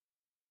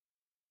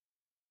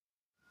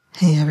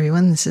Hey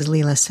everyone, this is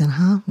Leela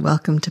Sinha.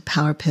 Welcome to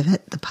Power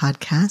Pivot, the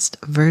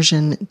podcast,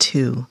 version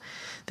 2.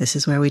 This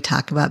is where we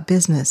talk about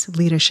business,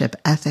 leadership,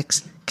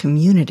 ethics,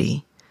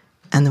 community,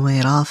 and the way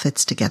it all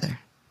fits together.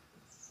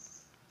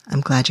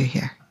 I'm glad you're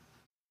here.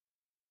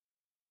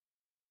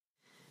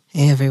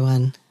 Hey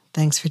everyone,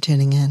 thanks for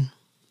tuning in.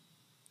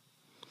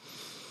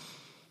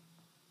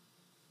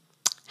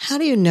 How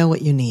do you know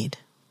what you need?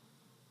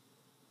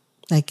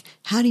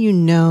 How do you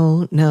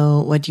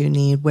know what you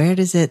need? Where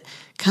does it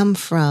come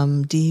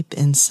from deep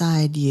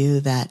inside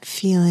you, that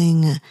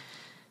feeling,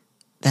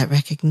 that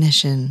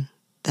recognition,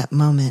 that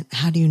moment?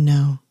 How do you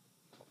know?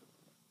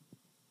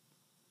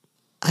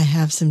 I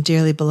have some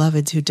dearly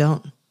beloveds who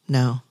don't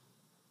know,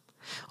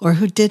 or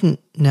who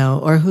didn't know,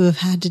 or who have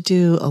had to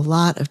do a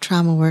lot of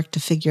trauma work to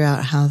figure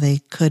out how they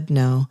could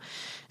know,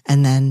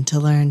 and then to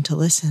learn to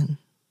listen.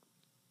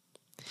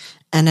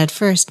 And at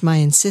first, my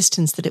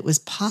insistence that it was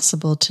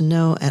possible to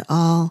know at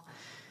all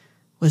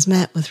was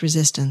met with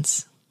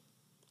resistance.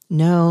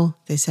 No,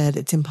 they said,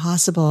 it's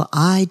impossible.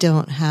 I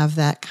don't have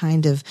that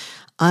kind of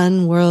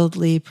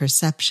unworldly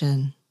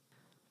perception.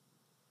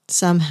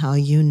 Somehow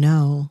you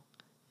know,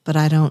 but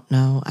I don't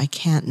know. I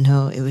can't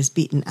know. It was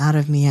beaten out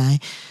of me. I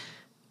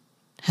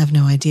have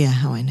no idea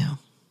how I know.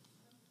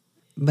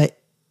 But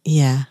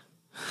yeah,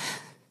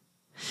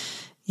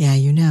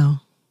 you know.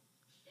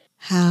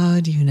 How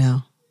do you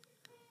know?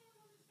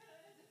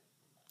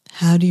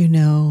 How do you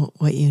know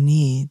what you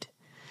need?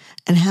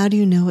 And how do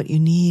you know what you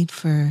need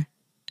for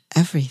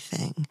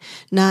everything?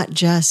 Not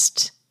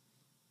just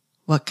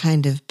what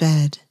kind of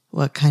bed,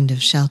 what kind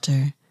of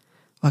shelter,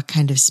 what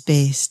kind of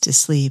space to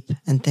sleep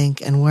and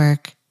think and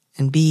work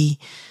and be.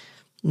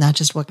 Not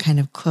just what kind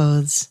of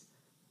clothes.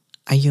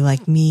 Are you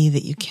like me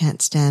that you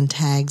can't stand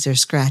tags or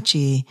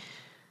scratchy?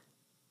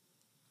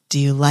 Do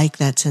you like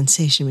that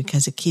sensation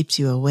because it keeps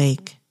you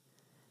awake?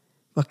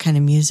 What kind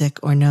of music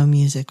or no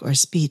music or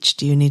speech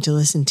do you need to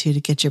listen to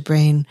get your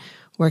brain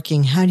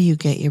working? How do you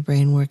get your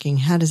brain working?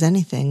 How does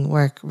anything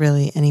work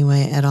really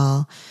anyway at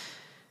all?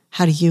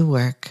 How do you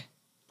work?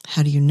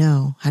 How do you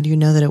know? How do you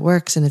know that it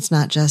works and it's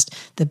not just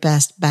the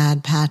best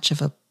bad patch of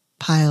a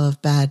pile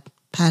of bad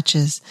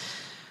patches?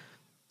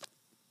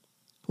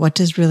 What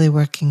does really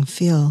working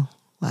feel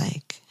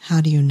like?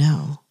 How do you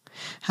know?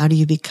 How do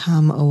you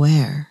become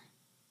aware?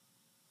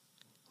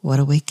 What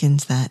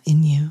awakens that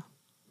in you?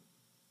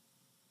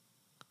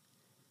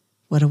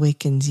 What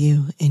awakens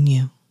you in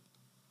you?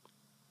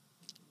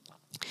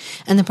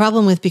 And the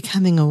problem with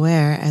becoming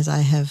aware, as I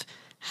have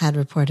had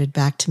reported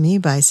back to me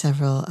by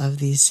several of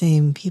these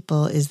same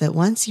people, is that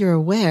once you're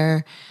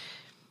aware,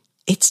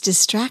 it's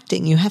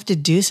distracting. You have to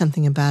do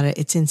something about it.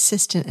 It's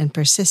insistent and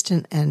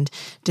persistent and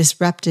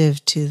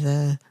disruptive to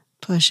the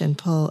push and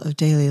pull of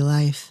daily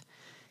life.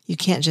 You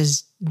can't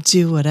just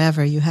do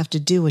whatever. You have to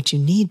do what you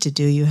need to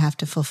do. You have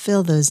to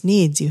fulfill those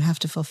needs. You have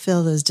to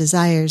fulfill those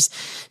desires.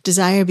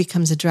 Desire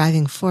becomes a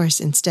driving force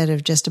instead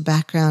of just a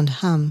background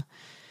hum.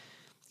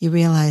 You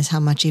realize how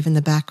much even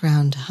the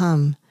background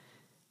hum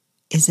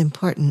is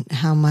important,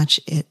 how much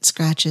it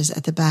scratches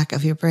at the back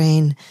of your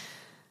brain,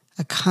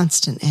 a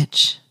constant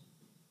itch.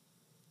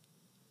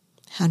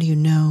 How do you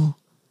know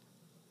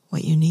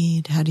what you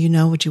need? How do you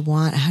know what you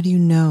want? How do you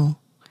know?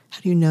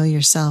 How do you know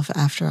yourself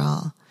after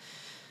all?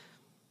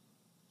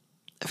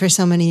 For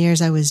so many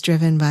years, I was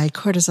driven by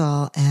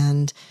cortisol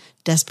and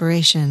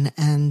desperation,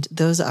 and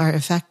those are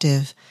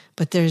effective,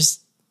 but there's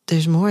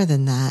more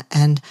than that.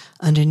 And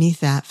underneath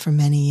that, for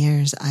many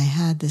years, I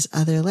had this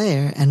other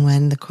layer. And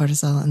when the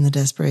cortisol and the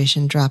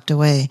desperation dropped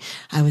away,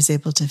 I was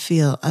able to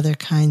feel other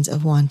kinds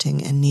of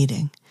wanting and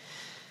needing.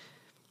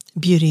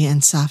 Beauty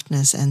and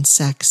softness and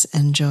sex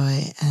and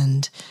joy.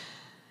 And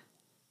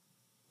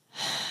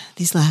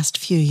these last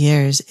few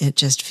years, it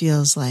just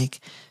feels like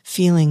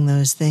feeling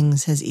those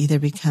things has either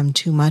become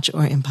too much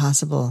or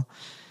impossible.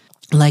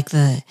 Like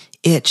the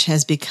itch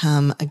has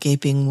become a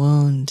gaping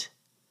wound.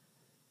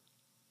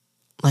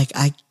 Like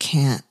I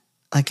can't,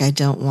 like I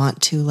don't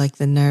want to, like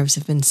the nerves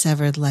have been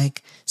severed,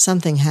 like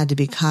something had to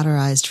be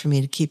cauterized for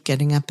me to keep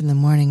getting up in the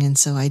morning. And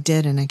so I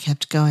did, and I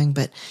kept going.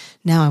 But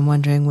now I'm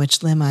wondering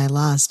which limb I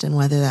lost and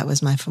whether that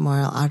was my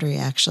femoral artery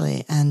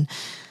actually. And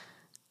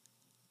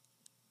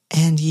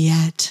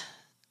yet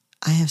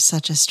I have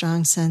such a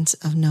strong sense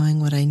of knowing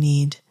what I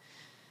need.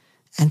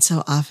 And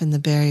so often the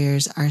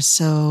barriers are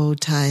so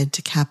tied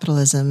to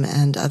capitalism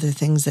and other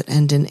things that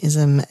end in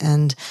ism,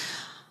 and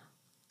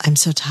I'm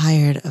so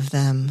tired of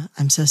them.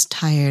 I'm so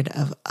tired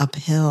of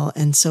uphill.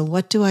 And so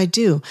what do I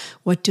do?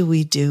 What do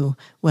we do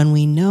when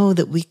we know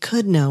that we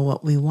could know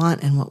what we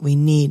want and what we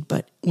need,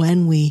 but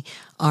when we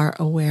are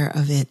aware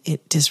of it,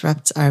 it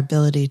disrupts our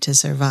ability to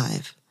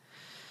survive?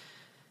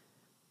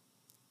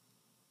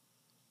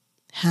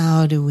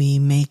 How do we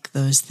make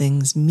those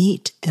things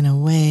meet in a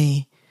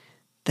way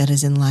that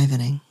is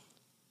enlivening?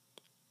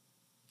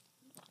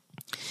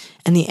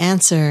 And the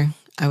answer,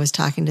 I was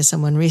talking to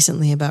someone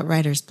recently about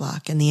writer's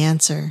block, and the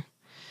answer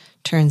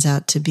turns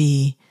out to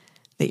be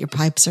that your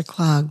pipes are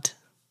clogged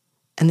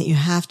and that you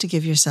have to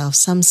give yourself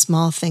some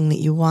small thing that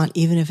you want,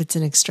 even if it's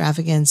an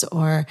extravagance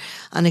or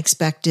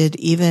unexpected,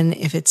 even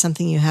if it's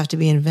something you have to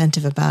be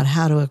inventive about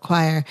how to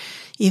acquire,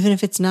 even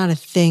if it's not a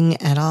thing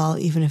at all,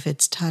 even if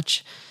it's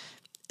touch,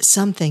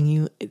 something,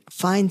 you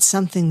find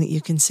something that you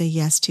can say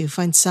yes to,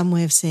 find some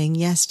way of saying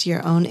yes to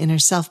your own inner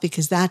self,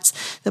 because that's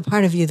the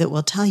part of you that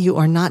will tell you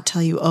or not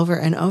tell you over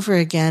and over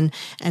again.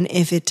 And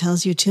if it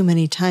tells you too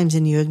many times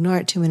and you ignore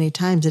it too many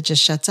times, it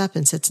just shuts up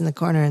and sits in the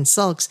corner and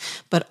sulks.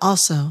 But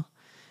also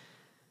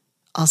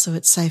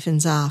it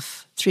siphons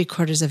off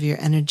 3/4 of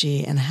your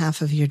energy and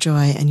half of your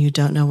joy, and you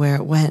don't know where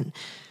it went.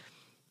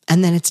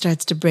 And then it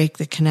starts to break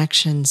the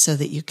connection so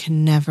that you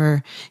can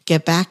never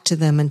get back to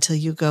them until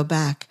you go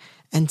back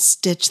and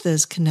stitch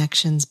those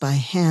connections by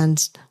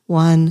hand,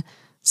 one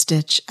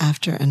stitch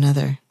after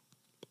another.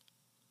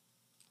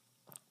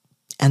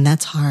 And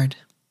that's hard.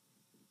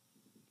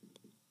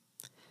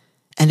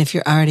 And if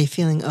you're already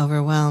feeling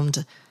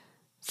overwhelmed,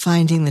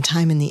 finding the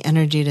time and the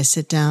energy to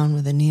sit down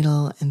with a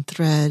needle and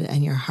thread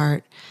and your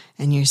heart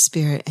and your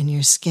spirit and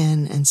your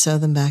skin and sew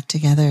them back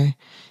together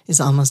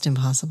is almost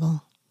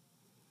impossible.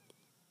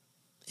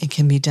 It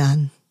can be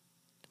done,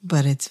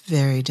 but it's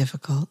very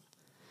difficult.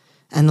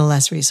 And the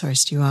less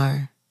resourced you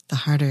are, the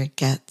harder it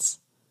gets.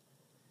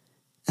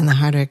 And the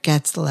harder it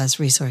gets, the less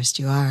resourced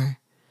you are.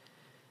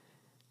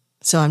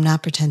 So I'm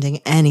not pretending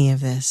any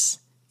of this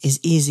is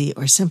easy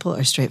or simple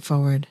or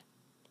straightforward.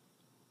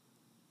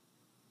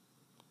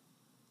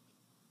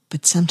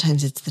 But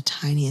sometimes it's the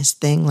tiniest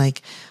thing.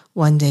 Like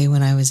one day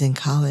when I was in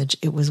college,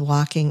 it was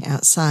walking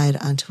outside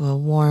onto a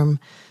warm,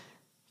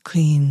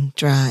 clean,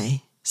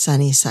 dry,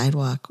 sunny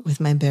sidewalk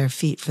with my bare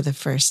feet for the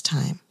first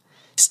time.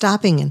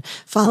 Stopping and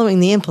following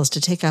the impulse to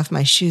take off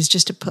my shoes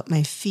just to put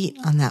my feet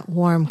on that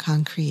warm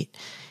concrete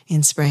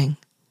in spring.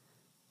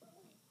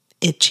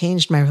 It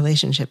changed my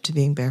relationship to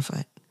being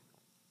barefoot.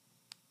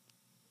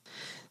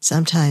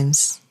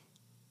 Sometimes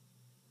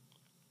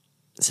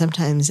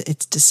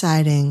it's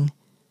deciding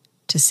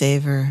to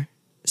savor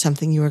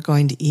something you are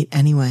going to eat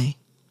anyway.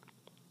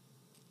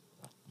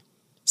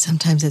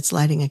 Sometimes it's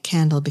lighting a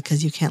candle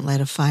because you can't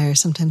light a fire.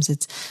 Sometimes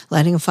it's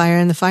lighting a fire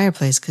in the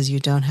fireplace because you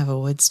don't have a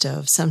wood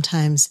stove.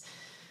 Sometimes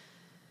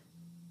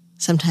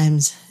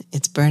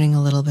it's burning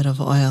a little bit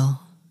of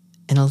oil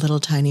in a little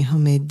tiny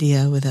homemade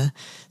dia with a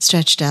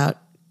stretched out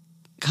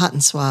cotton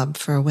swab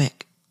for a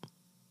wick.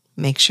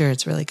 Make sure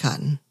it's really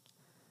cotton.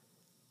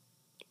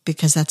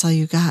 Because that's all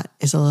you got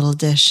is a little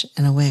dish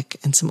and a wick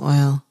and some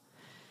oil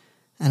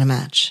and a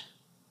match.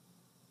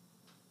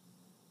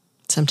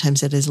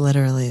 Sometimes it is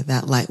literally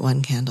that light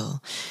one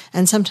candle.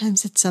 And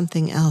sometimes it's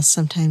something else.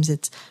 Sometimes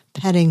it's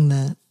petting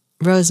the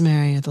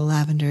rosemary or the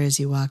lavender as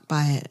you walk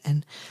by it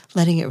and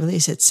letting it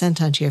release its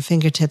scent onto your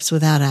fingertips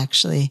without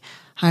actually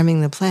harming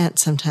the plant.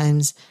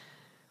 Sometimes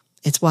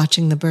it's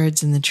watching the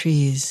birds in the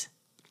trees.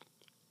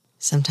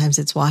 Sometimes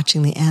it's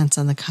watching the ants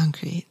on the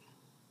concrete.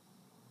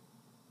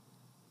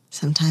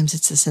 Sometimes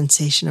it's the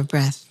sensation of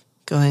breath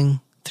going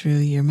through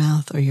your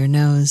mouth or your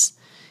nose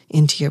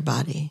into your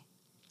body,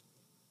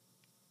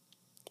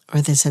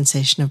 or the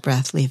sensation of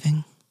breath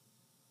leaving.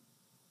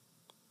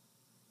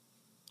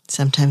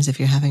 Sometimes if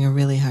you're having a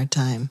really hard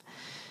time,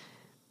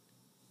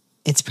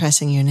 it's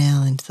pressing your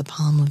nail into the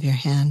palm of your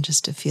hand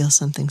just to feel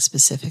something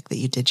specific that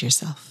you did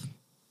yourself.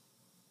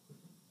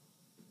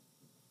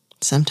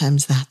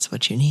 Sometimes that's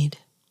what you need.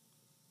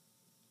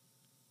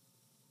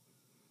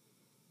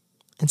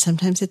 And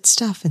sometimes it's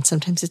stuff, and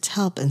sometimes it's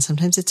help, and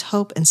sometimes it's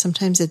hope, and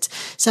sometimes it's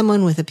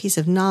someone with a piece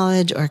of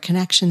knowledge or a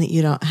connection that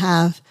you don't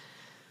have.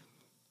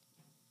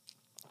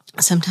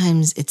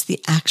 Sometimes it's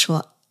the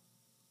actual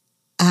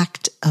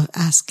act of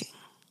asking.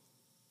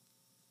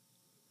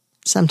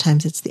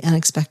 Sometimes it's the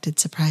unexpected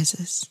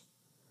surprises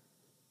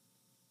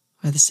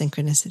or the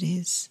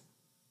synchronicities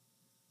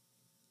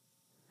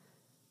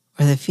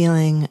or the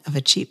feeling of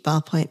a cheap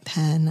ballpoint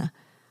pen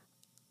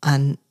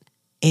on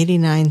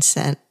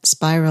 89-cent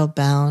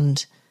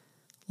spiral-bound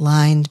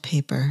lined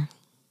paper.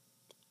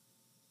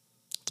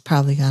 It's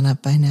probably gone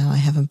up by now. I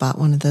haven't bought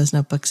one of those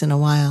notebooks in a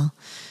while.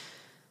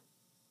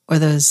 Or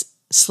those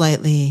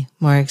slightly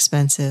more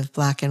expensive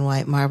black and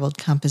white marbled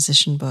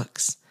composition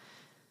books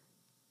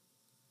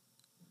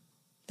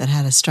that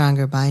had a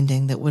stronger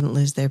binding that wouldn't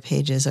lose their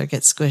pages or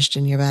get squished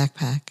in your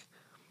backpack.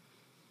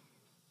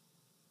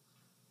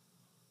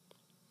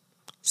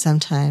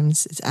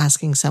 Sometimes it's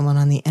asking someone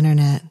on the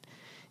internet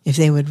if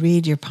they would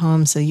read your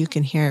poem so you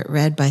can hear it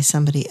read by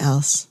somebody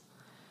else,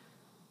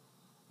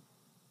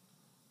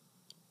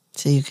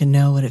 so you can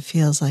know what it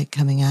feels like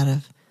coming out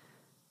of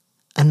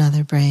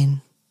another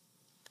brain,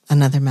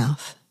 another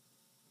mouth,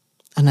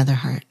 another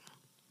heart.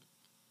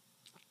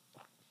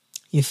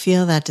 You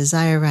feel that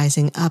desire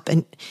rising up,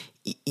 and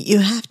you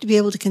have to be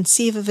able to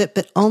conceive of it,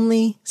 but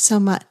only so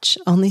much,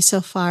 only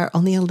so far,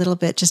 only a little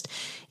bit. Just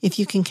if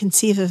you can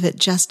conceive of it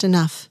just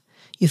enough,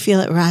 you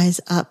feel it rise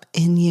up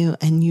in you,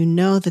 and you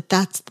know that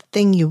that's the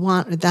thing you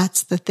want, or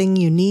that's the thing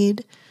you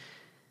need.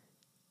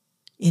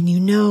 And you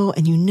know,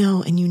 and you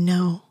know, and you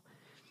know.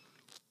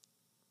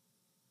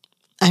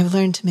 I've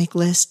learned to make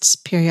lists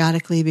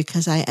periodically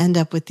because I end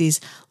up with these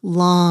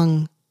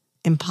long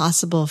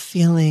impossible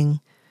feeling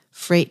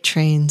freight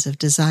trains of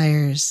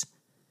desires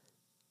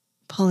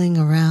pulling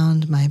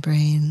around my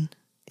brain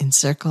in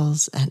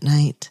circles at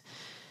night.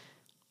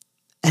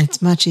 And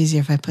it's much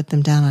easier if I put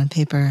them down on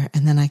paper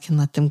and then I can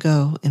let them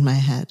go in my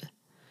head.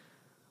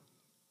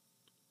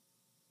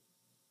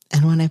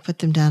 And when I put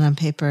them down on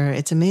paper,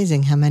 it's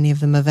amazing how many of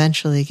them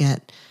eventually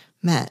get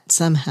met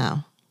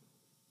somehow.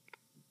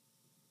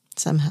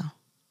 Somehow.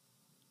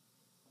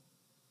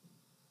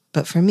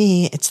 But for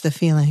me, it's the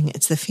feeling.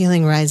 It's the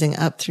feeling rising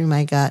up through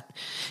my gut.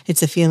 It's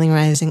the feeling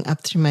rising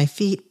up through my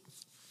feet.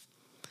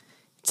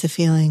 It's a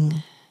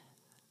feeling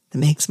that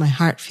makes my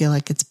heart feel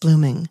like it's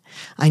blooming.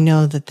 I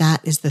know that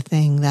that is the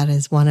thing, that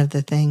is one of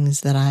the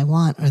things that I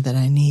want or that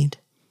I need.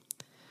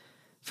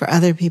 For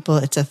other people,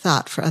 it's a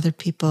thought. For other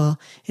people,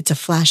 it's a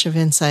flash of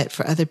insight.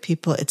 For other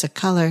people, it's a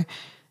color.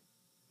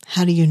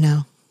 How do you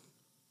know?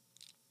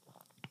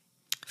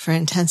 For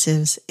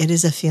intensives, it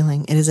is a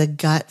feeling. It is a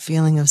gut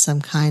feeling of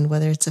some kind,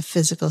 whether it's a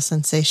physical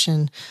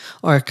sensation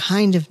or a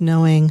kind of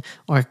knowing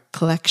or a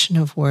collection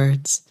of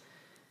words.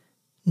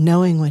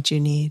 Knowing what you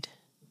need.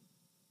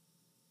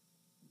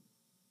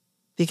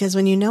 Because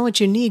when you know what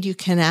you need, you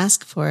can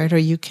ask for it, or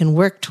you can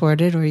work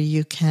toward it, or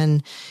you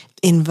can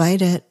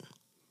invite it.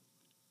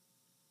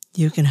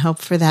 You can hope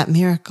for that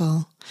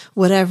miracle,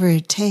 whatever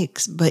it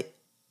takes, but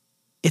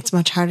it's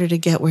much harder to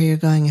get where you're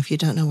going if you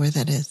don't know where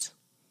that is.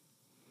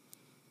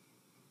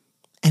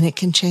 And it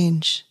can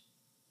change.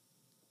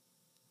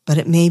 But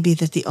it may be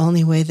that the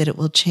only way that it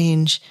will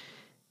change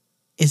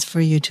is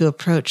for you to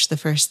approach the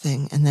first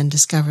thing and then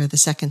discover the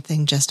second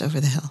thing just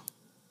over the hill.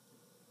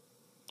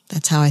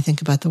 That's how I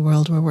think about the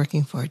world we're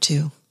working for,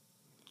 too.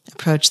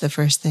 Approach the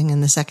first thing,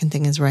 and the second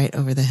thing is right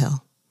over the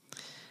hill.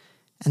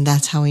 And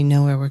that's how we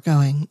know where we're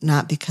going,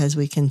 not because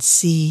we can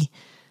see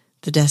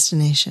the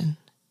destination,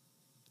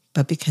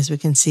 but because we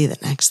can see the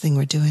next thing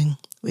we're doing.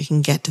 We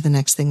can get to the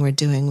next thing we're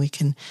doing. We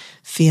can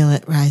feel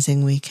it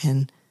rising. We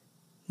can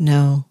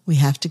know we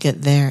have to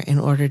get there in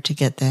order to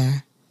get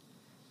there.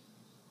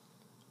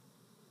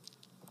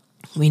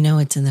 We know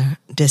it's in the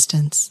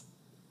distance.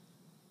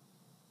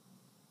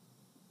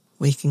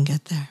 We can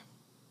get there.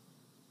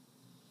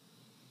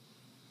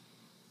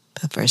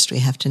 But first we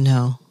have to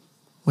know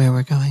where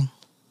we're going.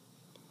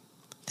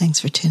 Thanks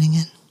for tuning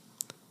in.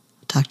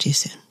 Talk to you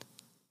soon.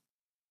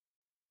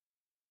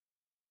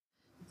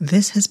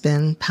 This has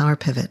been Power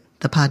Pivot,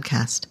 the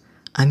podcast.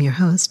 I'm your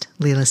host,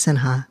 Leela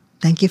Sinha.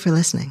 Thank you for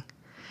listening.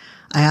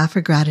 I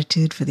offer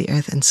gratitude for the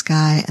earth and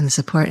sky and the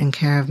support and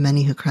care of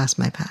many who cross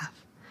my path.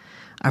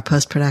 Our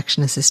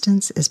post-production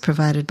assistance is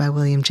provided by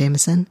William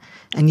Jameson,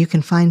 and you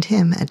can find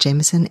him at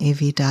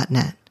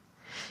jamesonav.net.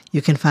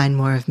 You can find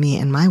more of me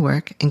and my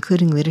work,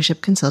 including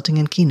leadership consulting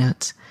and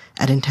keynotes,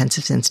 at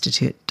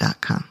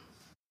intensivesinstitute.com.